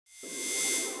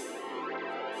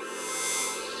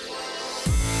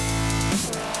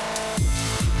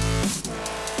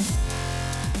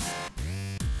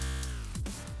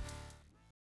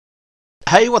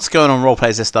Hey, what's going on,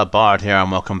 roleplayers? It's Drow Bard here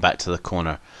and welcome back to the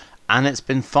corner. And it's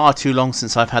been far too long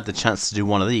since I've had the chance to do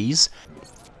one of these.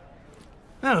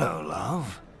 Hello,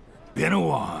 love. Been a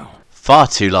while. Far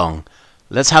too long.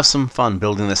 Let's have some fun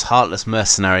building this heartless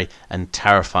mercenary and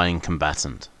terrifying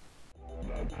combatant.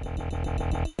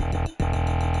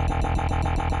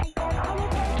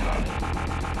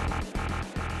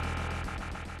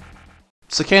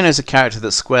 So Kano is a character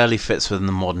that squarely fits within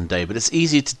the modern day, but it's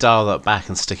easy to dial that back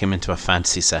and stick him into a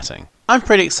fantasy setting. I'm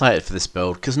pretty excited for this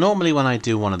build, because normally when I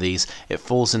do one of these, it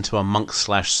falls into a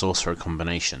monk/sorcerer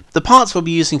combination. The parts we'll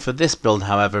be using for this build,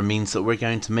 however, means that we're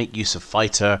going to make use of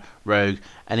fighter, rogue,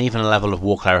 and even a level of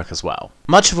war cleric as well.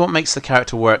 Much of what makes the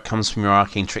character work comes from your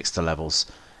arcane trickster levels.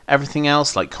 Everything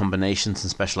else, like combinations and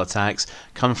special attacks,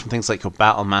 comes from things like your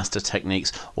battle master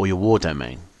techniques or your war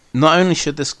domain. Not only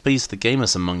should this please the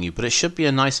gamers among you, but it should be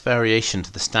a nice variation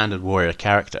to the standard warrior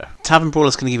character. Tavern Brawler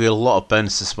is going to give you a lot of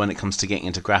bonuses when it comes to getting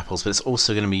into grapples, but it's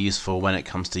also going to be useful when it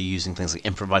comes to using things like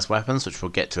improvised weapons, which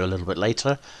we'll get to a little bit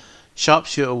later.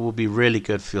 Sharpshooter will be really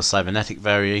good for your cybernetic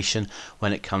variation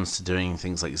when it comes to doing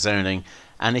things like zoning,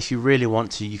 and if you really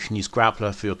want to, you can use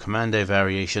Grappler for your Commando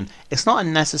variation. It's not a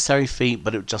necessary feat,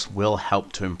 but it just will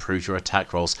help to improve your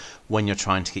attack rolls when you're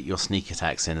trying to get your sneak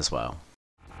attacks in as well.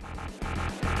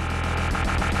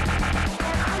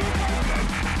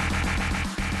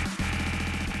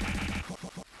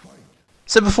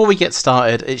 So before we get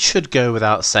started, it should go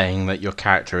without saying that your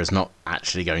character is not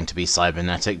actually going to be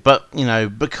cybernetic, but, you know,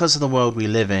 because of the world we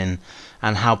live in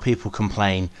and how people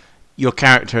complain, your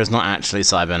character is not actually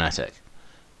cybernetic.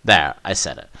 There, I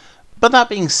said it. But that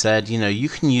being said, you know, you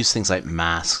can use things like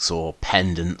masks or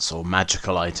pendants or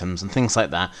magical items and things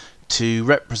like that to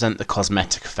represent the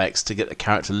cosmetic effects to get the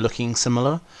character looking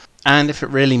similar. And if it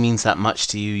really means that much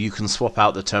to you, you can swap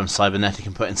out the term cybernetic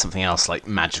and put in something else like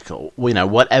magical, you know,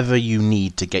 whatever you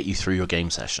need to get you through your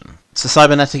game session. So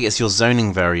cybernetic is your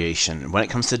zoning variation. When it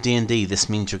comes to D&D, this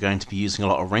means you're going to be using a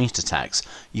lot of ranged attacks.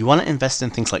 You want to invest in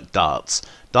things like darts.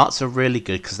 Darts are really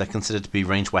good because they're considered to be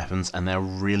ranged weapons and they're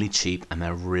really cheap and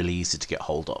they're really easy to get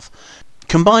hold of.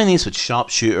 Combine these with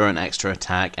sharpshooter and extra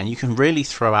attack and you can really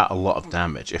throw out a lot of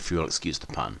damage, if you'll excuse the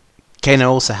pun.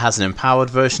 Kano also has an empowered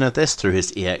version of this through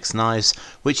his EX knives,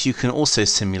 which you can also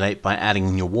simulate by adding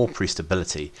in your War Priest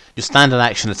ability. Your standard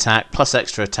action attack plus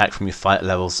extra attack from your fight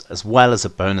levels, as well as a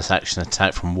bonus action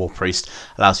attack from War Priest,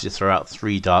 allows you to throw out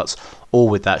 3 darts, all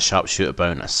with that sharpshooter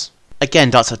bonus.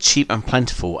 Again, darts are cheap and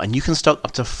plentiful, and you can stock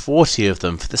up to 40 of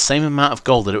them for the same amount of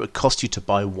gold that it would cost you to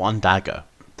buy 1 dagger.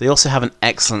 They also have an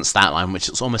excellent stat line, which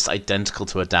is almost identical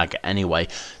to a dagger anyway,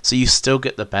 so you still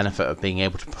get the benefit of being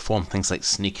able to perform things like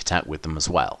sneak attack with them as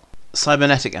well.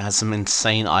 Cybernetic has some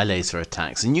insane eye laser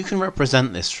attacks, and you can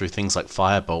represent this through things like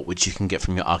Firebolt, which you can get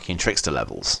from your arcane trickster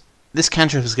levels. This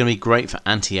cantrip is going to be great for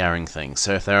anti-airing things,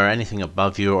 so if there are anything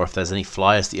above you or if there's any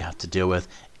flyers that you have to deal with,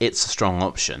 it's a strong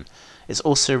option. It's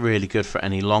also really good for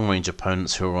any long-range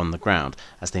opponents who are on the ground.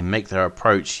 As they make their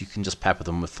approach, you can just pepper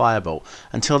them with Firebolt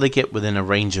until they get within a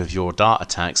range of your dart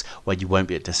attacks where you won't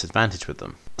be at disadvantage with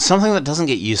them. Something that doesn't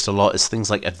get used a lot is things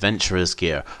like Adventurer's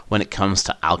Gear when it comes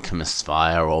to Alchemist's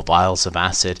Fire or Vials of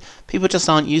Acid. People just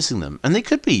aren't using them, and they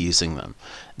could be using them.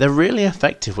 They're really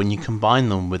effective when you combine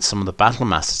them with some of the Battle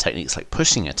Master techniques like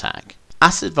Pushing Attack.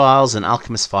 Acid Vials and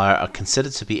Alchemist's Fire are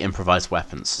considered to be improvised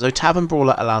weapons, so Tavern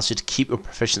Brawler allows you to keep your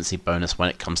proficiency bonus when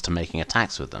it comes to making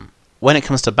attacks with them. When it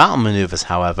comes to battle maneuvers,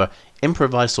 however,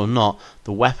 improvised or not,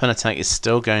 the weapon attack is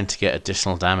still going to get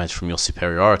additional damage from your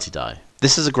superiority die.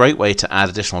 This is a great way to add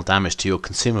additional damage to your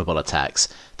consumable attacks.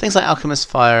 Things like Alchemist's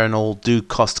Fire and all do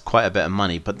cost quite a bit of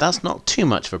money, but that's not too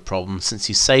much of a problem since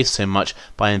you save so much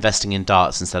by investing in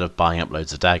darts instead of buying up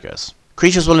loads of daggers.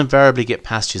 Creatures will invariably get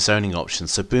past your zoning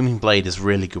options, so Booming Blade is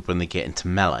really good when they get into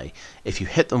melee. If you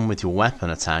hit them with your weapon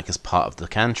attack as part of the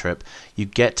cantrip, you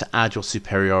get to add your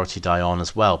superiority die on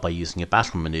as well by using your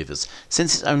battle maneuvers,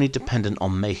 since it's only dependent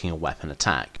on making a weapon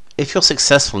attack. If you're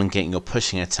successful in getting your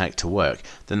pushing attack to work,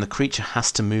 then the creature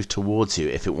has to move towards you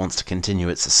if it wants to continue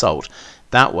its assault.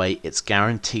 That way, it's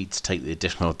guaranteed to take the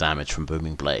additional damage from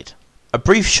Booming Blade. A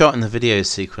brief shot in the video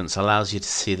sequence allows you to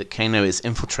see that Kano is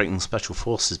infiltrating the Special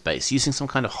Forces base using some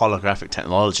kind of holographic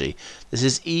technology. This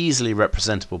is easily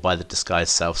representable by the Disguise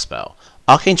Self spell.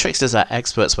 Arcane Tricksters are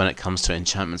experts when it comes to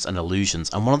enchantments and illusions,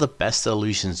 and one of the best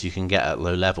illusions you can get at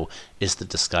low level is the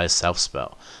Disguise Self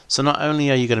spell. So not only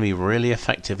are you going to be really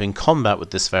effective in combat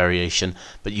with this variation,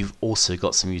 but you've also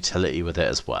got some utility with it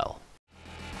as well.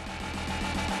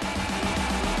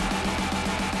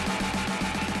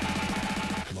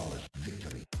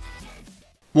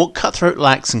 What Cutthroat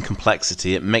lacks in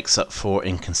complexity, it makes up for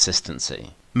in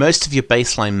consistency. Most of your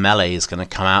baseline melee is going to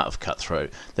come out of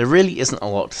Cutthroat. There really isn't a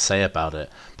lot to say about it,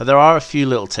 but there are a few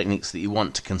little techniques that you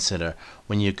want to consider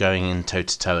when you're going in toe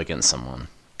to toe against someone.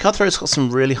 Cutthroat's got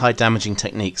some really high damaging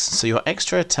techniques, so your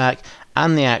extra attack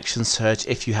and the action surge,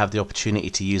 if you have the opportunity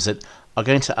to use it, are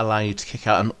going to allow you to kick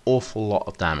out an awful lot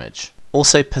of damage.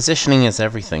 Also, positioning is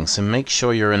everything, so make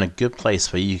sure you're in a good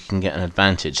place where you can get an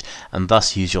advantage and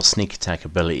thus use your sneak attack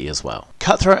ability as well.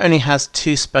 Cutthroat only has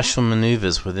 2 special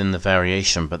maneuvers within the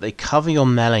variation, but they cover your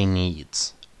melee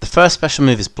needs. The first special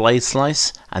move is Blade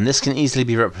Slice, and this can easily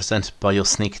be represented by your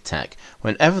sneak attack.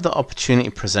 Whenever the opportunity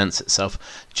presents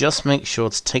itself, just make sure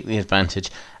to take the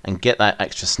advantage and get that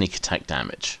extra sneak attack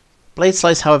damage. Blade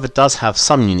Slice, however, does have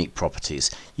some unique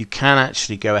properties. You can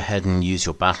actually go ahead and use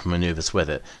your battle maneuvers with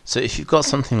it. So if you've got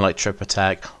something like Trip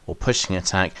Attack or Pushing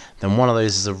Attack, then one of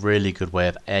those is a really good way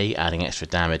of A, adding extra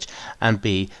damage, and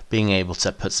B, being able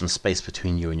to put some space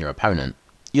between you and your opponent.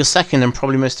 Your second and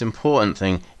probably most important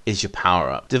thing is your power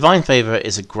up. Divine Favor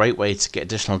is a great way to get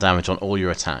additional damage on all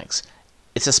your attacks.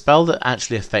 It's a spell that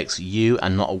actually affects you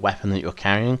and not a weapon that you're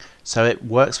carrying, so it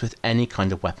works with any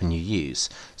kind of weapon you use.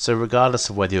 So regardless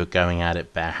of whether you're going at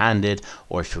it barehanded,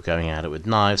 or if you're going at it with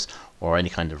knives, or any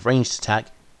kind of ranged attack,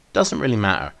 doesn't really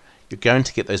matter. You're going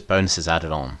to get those bonuses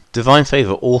added on. Divine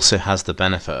Favor also has the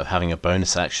benefit of having a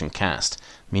bonus action cast,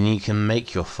 meaning you can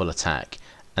make your full attack,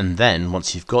 and then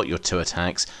once you've got your 2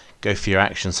 attacks, go for your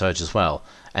action surge as well,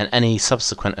 and any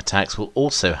subsequent attacks will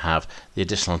also have the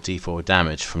additional d4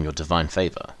 damage from your Divine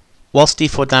Favor. Whilst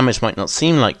d4 damage might not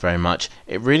seem like very much,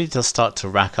 it really does start to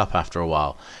rack up after a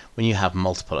while. When you have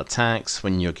multiple attacks,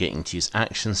 when you're getting to use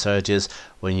action surges,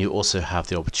 when you also have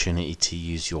the opportunity to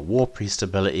use your War Priest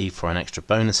ability for an extra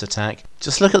bonus attack,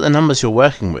 just look at the numbers you're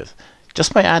working with.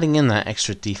 Just by adding in that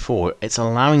extra d4, it's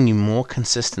allowing you more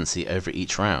consistency over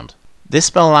each round. This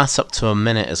spell lasts up to a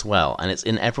minute as well, and it's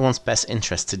in everyone's best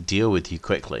interest to deal with you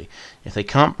quickly. If they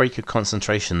can't break your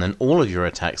concentration, then all of your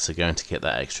attacks are going to get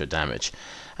that extra damage.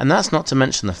 And that's not to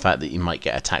mention the fact that you might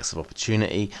get attacks of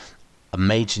opportunity, a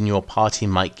mage in your party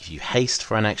might give you haste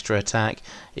for an extra attack,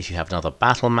 if you have another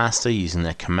battle master using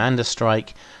their Commander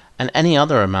Strike, and any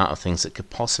other amount of things that could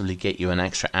possibly get you an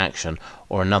extra action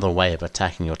or another way of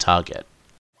attacking your target.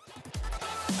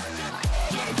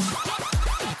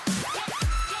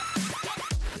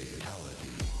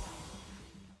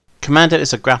 Commando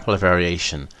is a grappler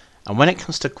variation, and when it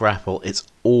comes to grapple, it's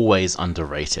always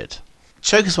underrated.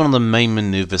 Choke is one of the main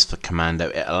maneuvers for Commando.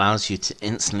 It allows you to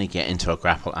instantly get into a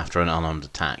grapple after an unarmed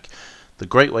attack. The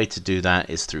great way to do that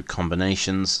is through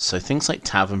combinations, so things like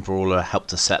Tavern Brawler help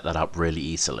to set that up really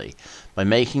easily. By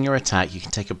making your attack, you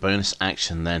can take a bonus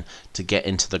action then to get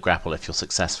into the grapple if you're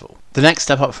successful. The next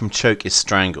step up from Choke is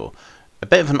Strangle. A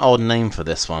bit of an odd name for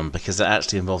this one because it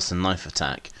actually involves a knife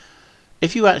attack.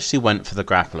 If you actually went for the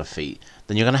grappler feat,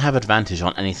 then you're going to have advantage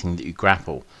on anything that you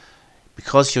grapple.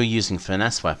 Because you're using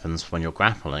finesse weapons when you're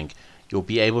grappling, you'll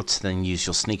be able to then use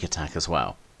your sneak attack as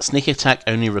well. Sneak attack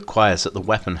only requires that the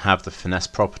weapon have the finesse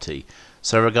property,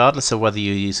 so regardless of whether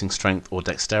you're using strength or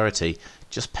dexterity,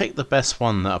 just pick the best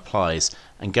one that applies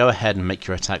and go ahead and make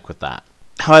your attack with that.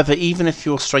 However, even if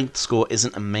your strength score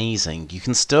isn't amazing, you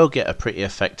can still get a pretty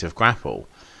effective grapple.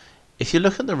 If you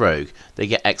look at the rogue, they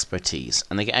get expertise,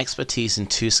 and they get expertise in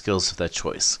 2 skills of their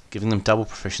choice, giving them double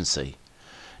proficiency.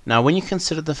 Now when you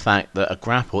consider the fact that a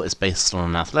grapple is based on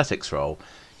an athletics roll,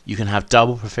 you can have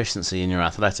double proficiency in your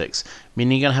athletics,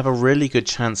 meaning you're going to have a really good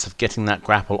chance of getting that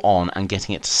grapple on and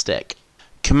getting it to stick.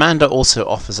 Commando also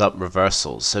offers up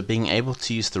reversals, so being able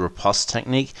to use the riposte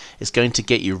technique is going to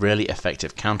get you really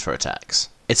effective counterattacks.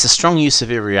 It's a strong use of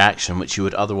your reaction which you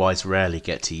would otherwise rarely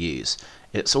get to use.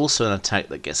 It's also an attack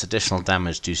that gets additional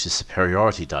damage due to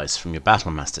superiority dice from your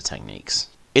Battlemaster techniques.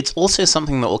 It's also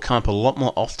something that will come up a lot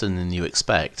more often than you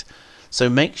expect, so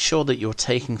make sure that you're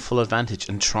taking full advantage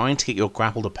and trying to get your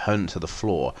grappled opponent to the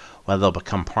floor where they'll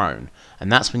become prone, and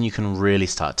that's when you can really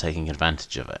start taking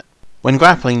advantage of it. When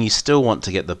grappling, you still want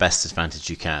to get the best advantage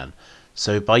you can,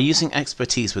 so by using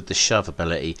expertise with the shove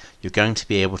ability, you're going to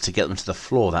be able to get them to the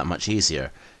floor that much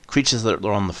easier. Creatures that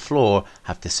are on the floor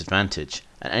have disadvantage,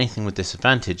 and anything with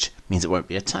disadvantage means it won't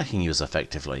be attacking you as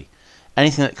effectively.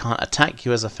 Anything that can't attack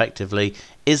you as effectively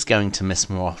is going to miss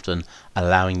more often,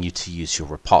 allowing you to use your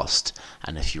riposte.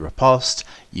 And if you riposte,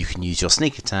 you can use your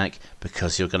sneak attack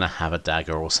because you're going to have a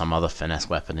dagger or some other finesse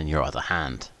weapon in your other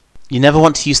hand. You never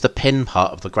want to use the pin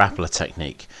part of the grappler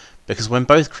technique, because when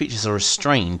both creatures are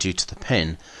restrained due to the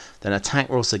pin, then attack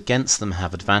rolls against them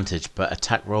have advantage, but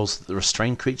attack rolls that the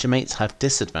restrained creature mates have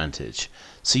disadvantage.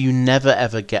 So you never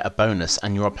ever get a bonus,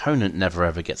 and your opponent never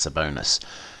ever gets a bonus.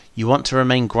 You want to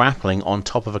remain grappling on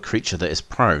top of a creature that is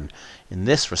prone. In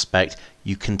this respect,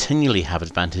 you continually have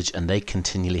advantage and they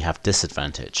continually have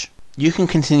disadvantage. You can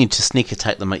continue to sneak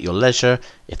attack them at your leisure.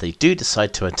 If they do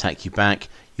decide to attack you back,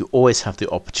 you always have the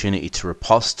opportunity to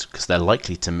riposte because they're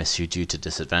likely to miss you due to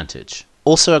disadvantage.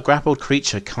 Also, a grappled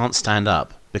creature can't stand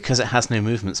up because it has no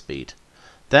movement speed.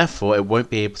 Therefore, it won't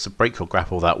be able to break your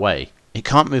grapple that way. It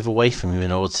can't move away from you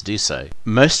in order to do so.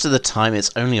 Most of the time,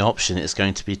 its only option is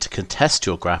going to be to contest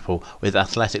your grapple with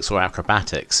athletics or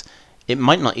acrobatics. It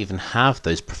might not even have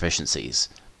those proficiencies,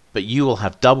 but you will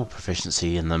have double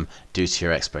proficiency in them due to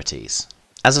your expertise.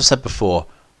 As I've said before,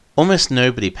 almost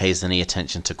nobody pays any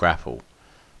attention to grapple,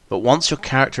 but once your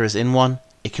character is in one,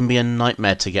 it can be a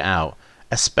nightmare to get out,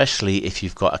 especially if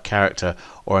you've got a character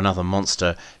or another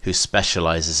monster who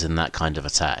specializes in that kind of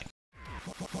attack.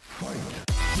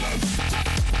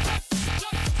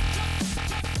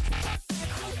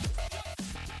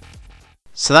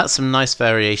 So that's some nice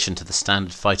variation to the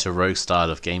standard fighter rogue style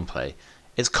of gameplay.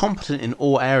 It's competent in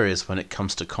all areas when it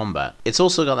comes to combat. It's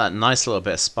also got that nice little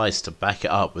bit of spice to back it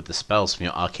up with the spells from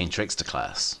your Arcane Trickster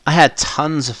class. I had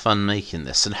tons of fun making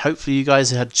this, and hopefully you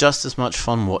guys had just as much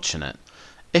fun watching it.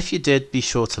 If you did, be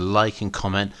sure to like and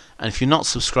comment, and if you're not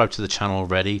subscribed to the channel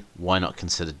already, why not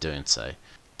consider doing so.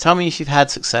 Tell me if you've had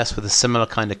success with a similar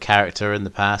kind of character in the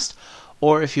past,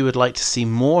 or if you would like to see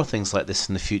more things like this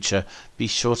in the future, be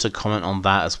sure to comment on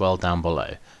that as well down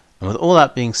below. And with all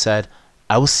that being said,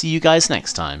 I will see you guys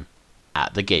next time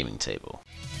at the gaming table.